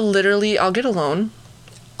one. I'll get a loan.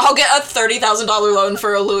 I'll get a $30,000 loan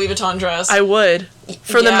for a Louis Vuitton dress. I would.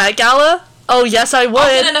 For the Met Gala? Oh, yes, I would. I'll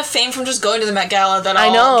get enough fame from just going to the Met Gala that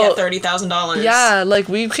I'll get $30,000. Yeah, like,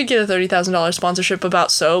 we could get a $30,000 sponsorship about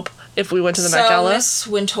soap if we went to the Met Gala. Miss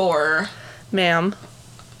Wintour. Ma'am.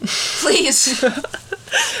 Please.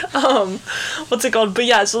 What's it called? But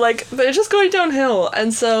yeah, so, like, they're just going downhill,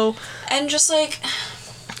 and so... And just, like...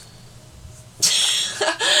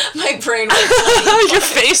 My brain went blank. Your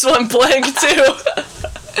face went blank, too.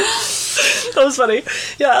 That was funny.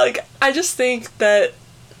 Yeah, like, I just think that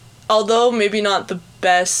although maybe not the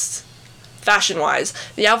best fashion-wise,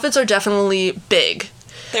 the outfits are definitely big.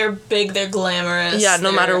 They're big, they're glamorous. Yeah,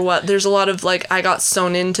 no matter what. There's a lot of, like, I got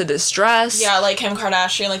sewn into this dress. Yeah, like Kim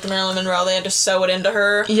Kardashian, like the Marilyn Monroe, they had to sew it into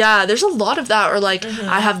her. Yeah, there's a lot of that. Or, like,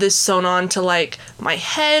 I have this sewn on to, like, my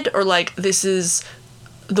head. Or, like, this is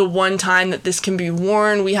the one time that this can be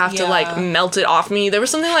worn. We have to, like, melt it off me. There was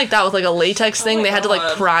something like that with, like, a latex thing. They had to,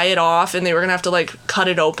 like, pry it off. And they were going to have to, like, cut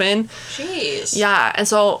it open. Jeez. Yeah, and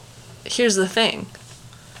so, here's the thing.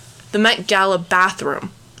 The Met Gala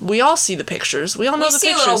bathroom. We all see the pictures. We all know the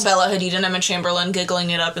pictures. We see little Bella Hadid and Emma Chamberlain giggling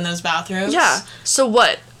it up in those bathrooms. Yeah. So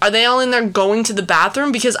what? Are they all in there going to the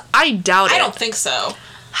bathroom? Because I doubt it. I don't think so.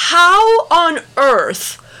 How on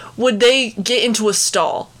earth would they get into a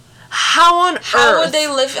stall? How would they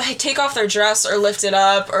take off their dress or lift it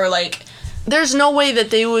up or, like... There's no way that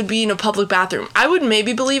they would be in a public bathroom. I would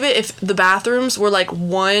maybe believe it if the bathrooms were, like,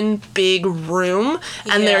 one big room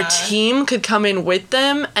and their team could come in with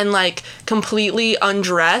them and, like, completely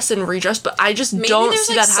undress and redress, but I just don't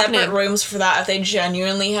see that happening. Maybe there's, separate rooms for that if they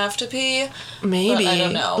genuinely have to pee. Maybe. But I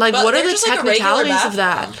don't know. Like, but what are the technicalities of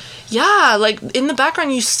that? Yeah, like, in the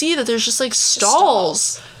background you see that there's just, like,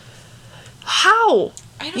 stalls. How?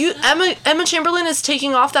 Emma Chamberlain is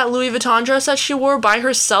taking off that Louis Vuitton dress that she wore by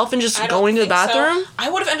herself and just going to the bathroom? So.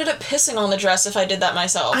 I would have ended up pissing on the dress if I did that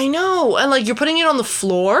myself. I know. And, like, you're putting it on the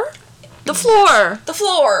floor? The floor! The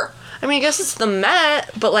floor! I mean, I guess it's the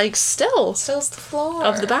Met, but, like, still. Still's the floor.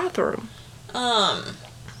 Of the bathroom.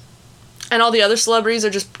 And all the other celebrities are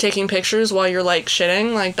just taking pictures while you're, like,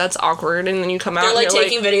 shitting. Like, that's awkward. And then you come out They're, like, and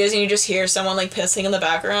taking videos and you just hear someone, like, pissing in the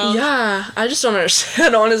background. Yeah. I just don't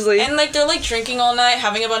understand, honestly. And, like, they're, like, drinking all night,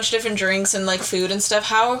 having a bunch of different drinks and, like, food and stuff.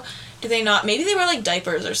 How do they not... Maybe they wear, like,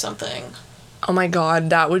 diapers or something. Oh, my God.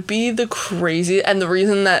 That would be the crazy... And the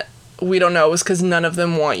reason that we don't know is because none of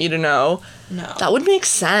them want you to know. No. That would make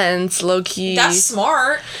sense, low-key. That's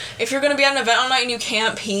smart. If you're gonna be at an event all night and you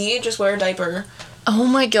can't pee, just wear a diaper. Oh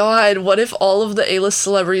my God, what if all of the A-list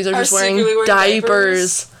celebrities are just wearing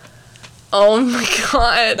diapers? Oh my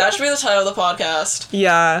God. That should be the title of the podcast.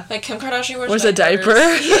 Yeah. Like, Kim Kardashian wears a diaper?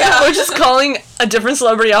 Yeah. We're just calling a different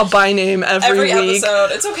celebrity out by name every week.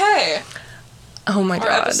 Episode. It's okay. Oh my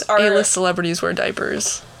God. A-list celebrities wear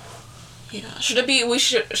diapers. Yeah. Should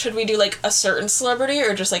we do, like, a certain celebrity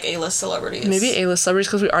or just, like, A-list celebrities? Maybe A-list celebrities,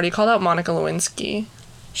 because we already called out Monica Lewinsky.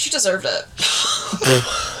 She deserved it.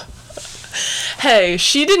 Hey,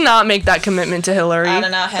 she did not make that commitment to Hillary. I did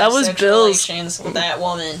not have sexual relations with that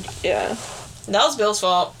woman. Yeah. That was Bill's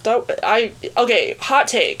fault. Okay, hot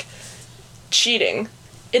take. Cheating.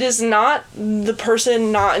 It is not the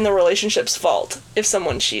person not in the relationship's fault if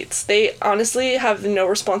someone cheats. They honestly have no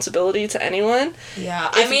responsibility to anyone. Yeah.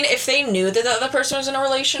 I mean, if they knew that the other person was in a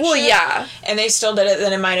relationship... Well, yeah. And they still did it,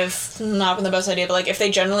 then it might have not been the best idea. But, like, if they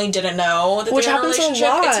generally didn't know that they were in a relationship,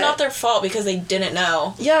 it's not their fault because they didn't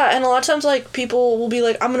know. Yeah, and a lot of times, like, people will be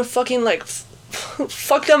like, I'm gonna fucking, like,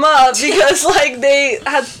 fuck them up because, like, they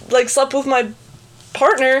had, like, slept with my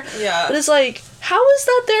partner. Yeah. But it's like, how is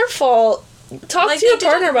that their fault? Talk to your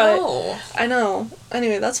partner about it. I know.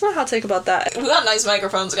 Anyway, that's my hot take about that. We got nice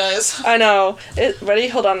microphones, guys. I know. Ready?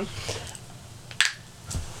 Hold on.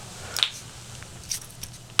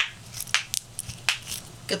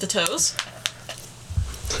 Get the toes.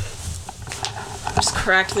 Just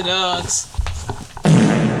crack the dogs.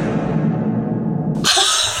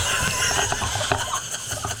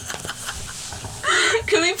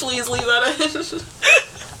 Can we please leave that in?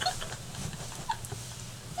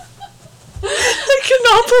 I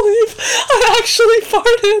cannot believe I actually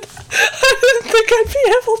farted. I didn't think I'd be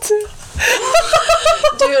able to.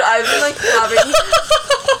 Dude,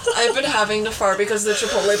 I've been having to fart because of the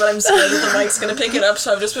Chipotle, but I'm scared that the mic's gonna pick it up,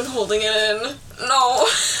 so I've just been holding it in. No.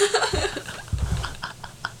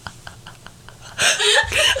 I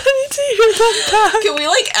need to hear that back. Can we,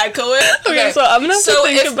 like, echo it? Okay, so I'm gonna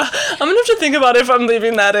have to think about if I'm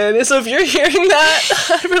leaving that in. So if you're hearing that,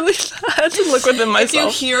 I really had to look within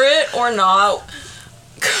myself. If you hear it or not,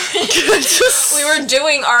 we were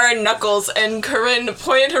doing our knuckles and Korinne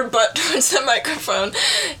pointed her butt towards the microphone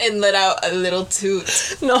and let out a little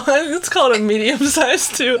toot. No, it's called a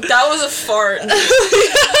medium-sized toot. That was a fart.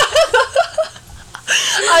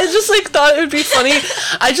 I just, like, thought it would be funny.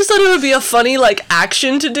 I just thought it would be a funny, like,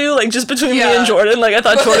 action to do, like, just between me and Jordan. Like, I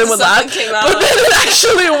thought Jordan would laugh. But then it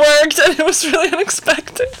actually worked, and it was really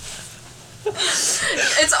unexpected.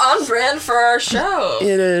 It's on brand for our show.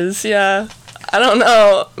 It is, yeah. I don't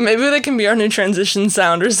know. Maybe that can be our new transition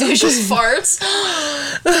sound or something. It's just farts?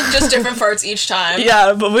 Just different farts each time.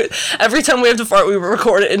 Yeah, but every time we have to fart, we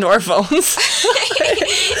record it into our phones.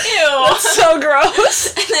 Ew. That's so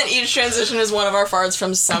gross. And then each transition is one of our farts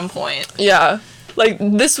from some point. Yeah. Like,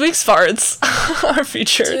 this week's farts are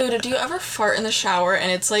featured. Dude, do you ever fart in the shower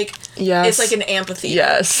and it's like... Yes. It's like an amphitheater.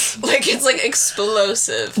 Yes. Like, it's like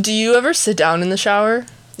explosive. Do you ever sit down in the shower?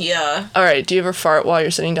 Yeah. Alright, do you ever fart while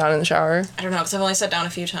you're sitting down in the shower? I don't know, because I've only sat down a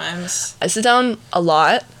few times. I sit down a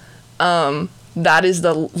lot. That is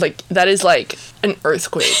like an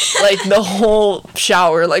earthquake. Like, the whole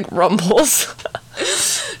shower, like, rumbles.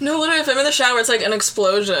 No, literally, if I'm in the shower, it's like an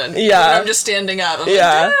explosion. Yeah. And I'm just standing up. I'm like,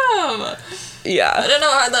 damn. Yeah. I didn't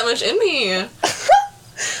know I had that much in me.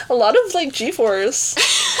 A lot of, like, G-force.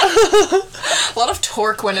 A lot of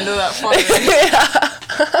torque went into that fart.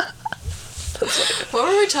 Yeah. What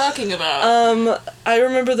were we talking about? I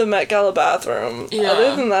remember the Met Gala bathroom. Yeah.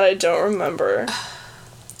 Other than that, I don't remember.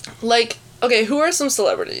 Like, okay, who are some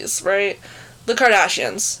celebrities, right? The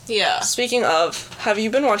Kardashians. Yeah. Speaking of, have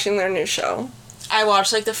you been watching their new show? I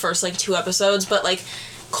watched, like, the first, like, 2 episodes, but, like,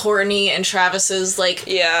 Kourtney and Travis's, like,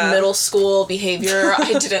 middle school behavior,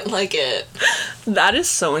 I didn't like it. That is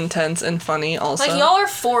so intense and funny, also. Like, y'all are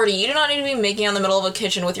 40. You do not need to be making out in the middle of a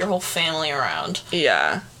kitchen with your whole family around.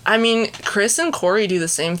 Yeah. I mean, Chris and Corey do the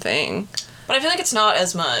same thing. But I feel like it's not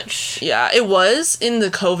as much. Yeah, it was in the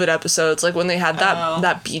COVID episodes, like, when they had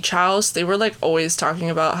that beach house, they were, like, always talking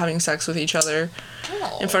about having sex with each other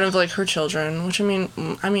in front of, like, her children, which, I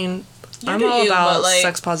mean, I'm all about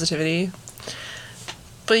sex positivity.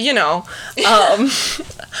 But, you know,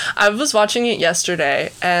 I was watching it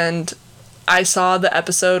yesterday, and I saw the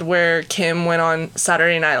episode where Kim went on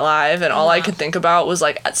Saturday Night Live, and all I could think about was,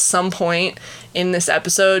 like, at some point in this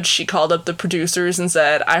episode, she called up the producers and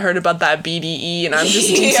said, I heard about that BDE, and I'm just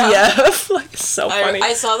DTF. Like, it's so funny.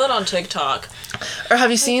 I saw that on TikTok. Or have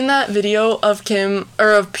you seen that video of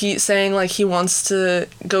Pete saying, like, he wants to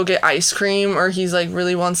go get ice cream, or he's, like,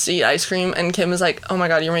 really wants to eat ice cream, and Kim is like, oh my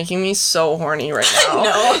god, you're making me so horny right now.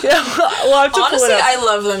 No. Yeah, we'll have to honestly, pull it up. I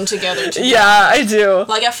love them together. Yeah, I do.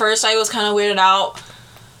 Like, at first, I was kind of weirded out.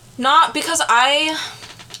 Not because I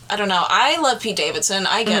don't know, I love Pete Davidson,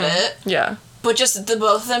 I get it. Yeah. But just the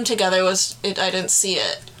both of them together I didn't see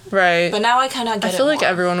it. Right. But now I kind of get it. I feel like more.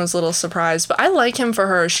 everyone was a little surprised, but I like him for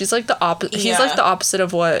her. She's like the opposite. He's like the opposite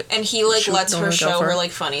of what. And he like lets her show her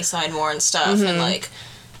like funny side more and stuff, and like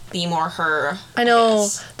be more her. I know.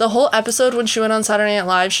 The whole episode when she went on Saturday Night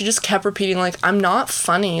Live, she just kept repeating like, "I'm not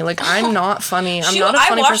funny. Like, I'm not funny. I'm not a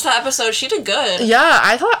funny." I watched that episode. She did good. Yeah,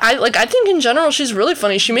 I think in general she's really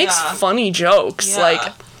funny. She makes funny jokes. Yeah.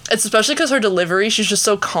 Like, it's especially because her delivery, she's just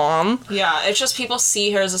so calm. Yeah, it's just people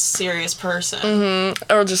see her as a serious person.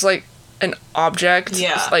 Mm-hmm. Or just, like, an object.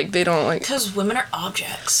 Yeah. Like, they don't, like... Because women are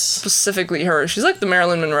objects. Specifically her. She's, like, the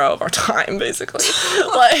Marilyn Monroe of our time, basically.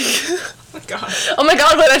 Like... Oh my god. Oh my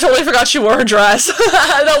god, wait, I totally forgot she wore her dress.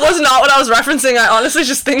 That was not what I was referencing. I honestly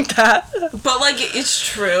just think that. But, like, it's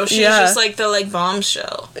true. She's just, like, the, like,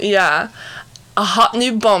 bombshell. Yeah. A hot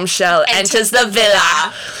new bombshell enters the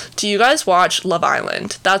villa. Do you guys watch Love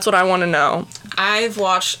Island? That's what I want to know. I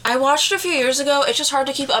watched it a few years ago. It's just hard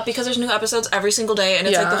to keep up because there's new episodes every single day, and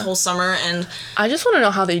it's like the whole summer, and... I just want to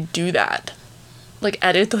know how they do that. Like,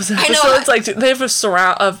 edit those episodes. I know. Like, they have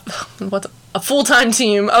a full-time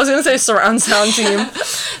team. I was gonna say surround sound team.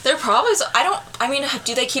 They're probably...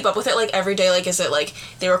 do they keep up with it, like, every day? Like, is it, like,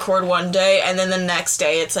 they record one day, and then the next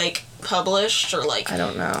day it's, like, published, or, like... I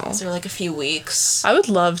don't know. Is there, like, a few weeks? I would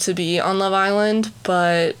love to be on Love Island,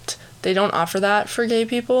 but they don't offer that for gay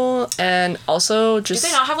people, and also just... Do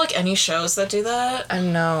they not have, like, any shows that do that? I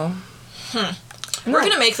don't know. We're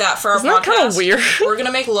gonna make that for our podcast. Isn't that kind of weird? We're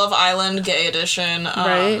gonna make Love Island Gay Edition.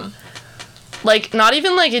 Right. Like, not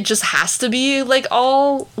even, like, it just has to be, like,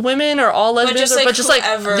 all women or all lesbians, but just, like,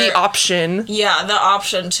 the option. Yeah, the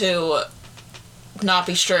option to not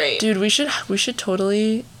be straight. Dude, we should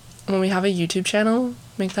totally, when we have a YouTube channel,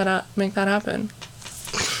 make that happen.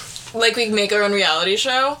 Like, we make our own reality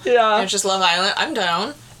show? Yeah. And it's just Love Island. I'm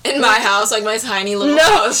down. In my house, like, my tiny little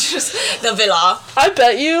house, just the villa. I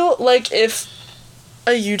bet you, like, if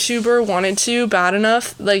a YouTuber wanted to bad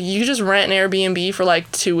enough, like, you could just rent an Airbnb for,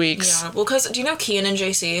 like, 2 weeks. Yeah, well, because, do you know Korinne and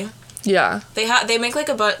JC? Yeah. They make, like,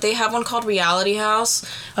 they have one called Reality House,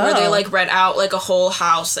 where they, like, rent out, like, a whole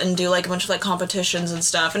house and do, like, a bunch of, like, competitions and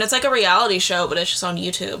stuff. And it's, like, a reality show, but it's just on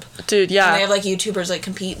YouTube. Dude, yeah. And they have, like, YouTubers, like,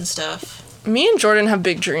 compete and stuff. Me and Jordan have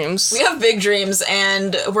big dreams. We have big dreams,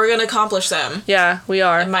 and we're gonna accomplish them. Yeah, we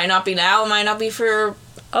are. It might not be now, it might not be for...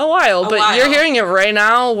 a while, but you're hearing it right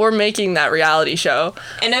now. We're making that reality show.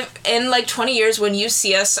 And if in like 20 years, when you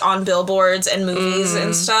see us on billboards and movies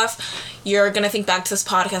and stuff, you're gonna think back to this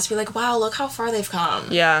podcast and be like, wow, look how far they've come.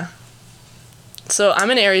 Yeah. So I'm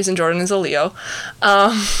an Aries and Jordan is a Leo.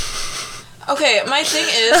 Okay, my thing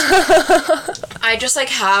is, I just like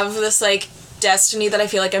have this like destiny that I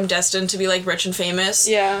feel like I'm destined to be, like, rich and famous.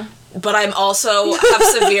 Yeah. But I'm also have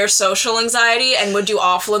severe social anxiety and would do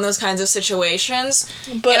awful in those kinds of situations.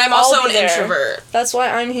 But and I'm also an introvert. That's why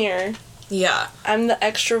I'm here. Yeah. I'm the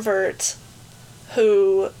extrovert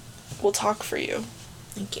who will talk for you.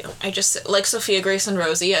 Thank you. I just, like Sophia Grace and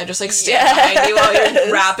Rosie, I just, like, stand behind you while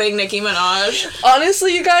you're rapping Nicki Minaj.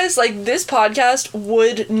 Honestly, you guys, like, this podcast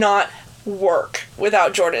would not work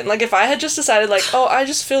without Jordan. Like, if I had just decided, like, oh, I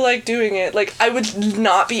just feel like doing it, like, I would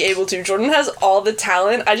not be able to. Jordan has all the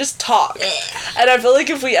talent. I just talk. And I feel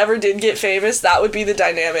like if we ever did get famous, that would be the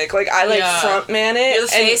dynamic. Like, I, like, front man it. You're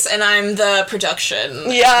the face, and I'm the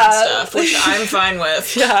production. Yeah. And stuff, which I'm fine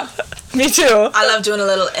with. Yeah. Me too. I love doing a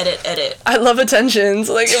little edit. I love attention,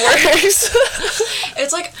 so, like, it works.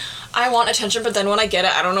 It's like, I want attention, but then when I get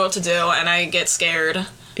it, I don't know what to do, and I get scared.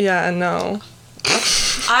 Yeah, no.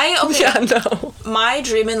 Yeah, no. My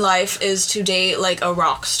dream in life is to date, like, a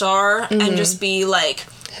rock star and just be, like,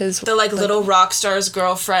 the, like, little rock star's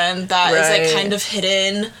girlfriend that is, like, kind of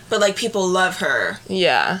hidden, but, like, people love her.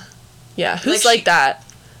 Yeah. Yeah. Who's like that?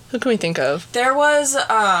 Who can we think of? There was,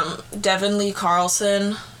 Devin Lee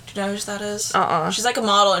Carlson. Do you know who that is? She's, like, a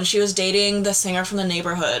model, and she was dating the singer from The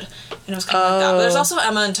Neighborhood. And it was kind of like that. But there's also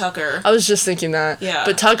Emma and Tucker. I was just thinking that. Yeah.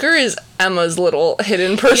 But Tucker is Emma's little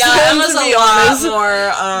hidden person. Yeah, Emma's a lot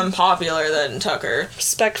more popular than Tucker.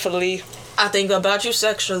 Respectfully. I think about you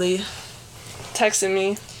sexually. Texting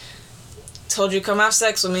me. Told you come have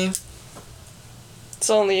sex with me. It's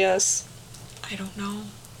only us. I don't know.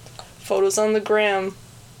 Photos on the gram.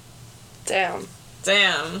 Damn. What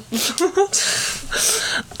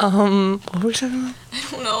were we talking about?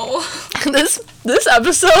 I don't know. This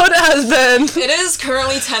episode has been... It is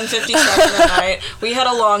currently 10:57 at night. We had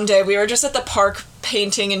a long day. We were just at the park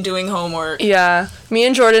painting and doing homework. Yeah. Me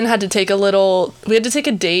and Jordan had to take we had to take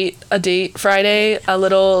a date Friday, a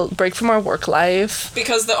little break from our work life.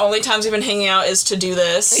 Because the only times we've been hanging out is to do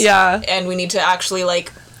this. Yeah. And we need to actually,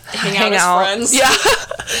 like, hang out as friends. Yeah.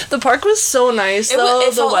 The park was so nice, though.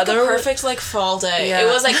 It felt weather like a perfect, like, fall day. Yeah. It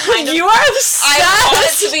was, like, kind of... You are obsessed! I want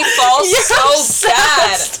it to be fall so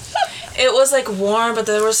obsessed. bad. It was, like, warm, but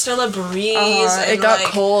there was still a breeze. And, it got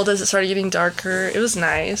like, cold as it started getting darker. It was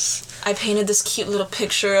nice. I painted this cute little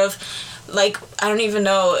picture of, like, I don't even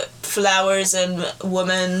know, flowers and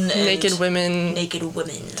women. And naked women.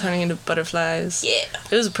 Turning into butterflies. Yeah.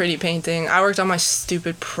 It was a pretty painting. I worked on my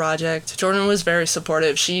stupid project. Jordan was very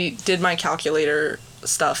supportive. She did my calculator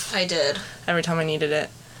stuff. I did. Every time I needed it.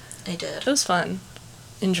 I did. It was fun.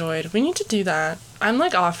 Enjoyed. We need to do that. I'm,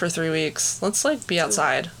 like, off for 3 weeks. Let's, like, be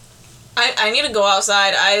outside. I need to go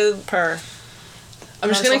outside. I'm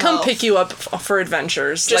just gonna come pick you up for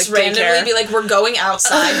adventures. Just like randomly daycare. be like, we're going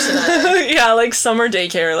outside today. Yeah, like summer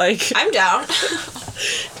daycare. Like, I'm down.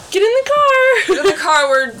 Get in the car. Get in the car.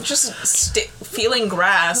 We're just feeling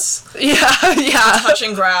grass. Yeah.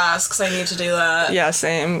 Touching grass because I need to do that. Yeah,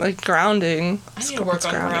 same. Like grounding. I need to work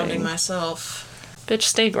on grounding myself. Bitch,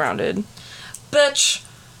 stay grounded. Bitch,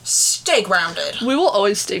 stay grounded. We will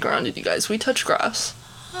always stay grounded, you guys. We touch grass.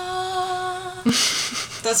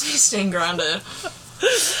 That's me staying grounded.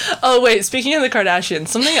 Oh, wait, speaking of the Kardashians,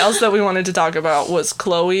 something else that we wanted to talk about was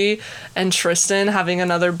Khloe and Tristan having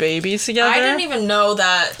another baby together. I didn't even know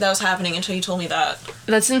that was happening until you told me that.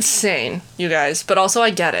 That's insane, you guys. But also,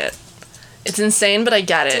 I get it. It's insane, but I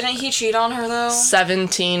get it. Didn't he cheat on her, though?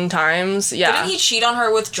 17 times, yeah. Didn't he cheat on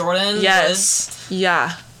her with Jordan? Yes.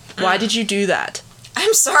 Yeah. Why did you do that?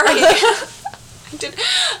 I'm sorry.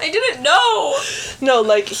 I didn't know. No,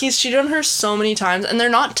 like, he's cheated on her so many times, and they're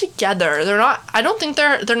not together. I don't think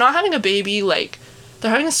they're not having a baby, like,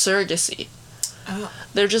 they're having a surrogacy. Oh.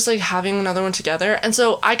 They're just, like, having another one together, and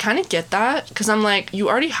so I kind of get that, because I'm like, you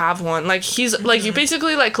already have one. Like, he's, like, you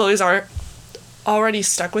basically, like, Khloe's already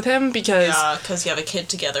stuck with him, because... Yeah, because you have a kid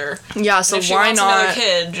together. Yeah, so why not... another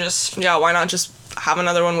kid, just... Yeah, why not just have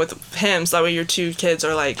another one with him, so that way your two kids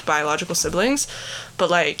are, like, biological siblings. But,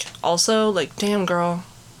 like, also, like, damn, girl,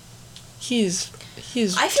 he's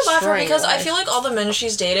I feel bad for her because I feel like all the men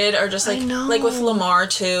she's dated are just, like, like with Lamar,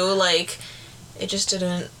 too, like, it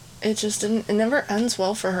never ends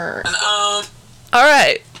well for her.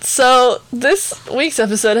 Alright, so this week's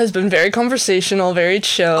episode has been very conversational, very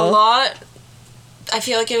chill. A lot. I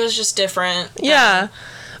feel like it was just different. Yeah,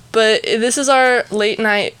 but this is our late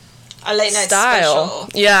night style.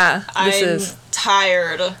 Yeah, this is.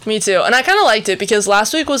 tired. Me too. And I kind of liked it because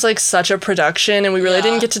last week was like such a production and we really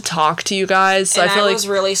didn't get to talk to you guys. So and I feel I was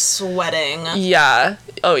really sweating. Yeah.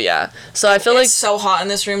 Oh, yeah. So I feel it's so hot in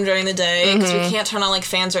this room during the day because we can't turn on like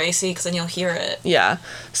fans or AC because then you'll hear it. Yeah.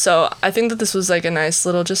 So I think that this was like a nice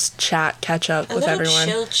little just chat, catch up with everyone.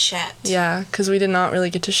 Chill chat. Yeah, because we did not really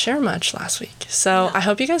get to share much last week. So I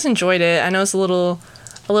hope you guys enjoyed it. I know it's a little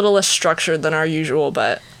less structured than our usual,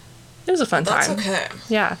 but it was a fun time. That's okay.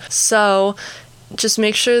 Yeah. So just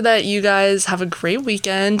make sure that you guys have a great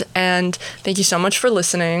weekend, and thank you so much for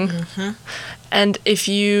listening. And if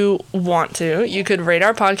you want to, you could rate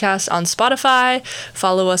our podcast on Spotify,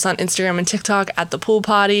 follow us on Instagram and TikTok at The Pool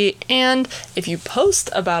Potty, and if you post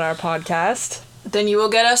about our podcast, then you will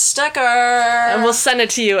get a sticker. And we'll send it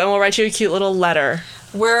to you, and we'll write you a cute little letter.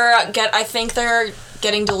 I think they're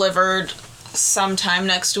getting delivered sometime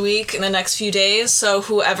next week, in the next few days, so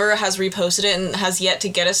whoever has reposted it and has yet to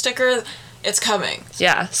get a sticker, it's coming.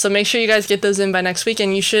 Yeah, so make sure you guys get those in by next week,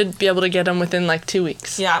 and you should be able to get them within like 2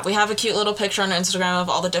 weeks. Yeah, we have a cute little picture on Instagram of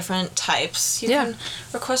all the different types. You can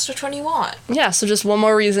request which one you want. Yeah, so just one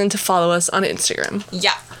more reason to follow us on Instagram.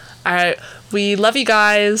 Yeah. Alright, we love you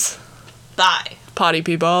guys. Bye. Potty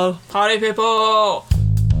people. Potty people.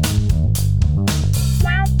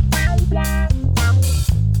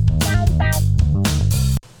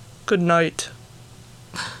 Good night.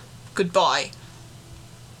 Goodbye.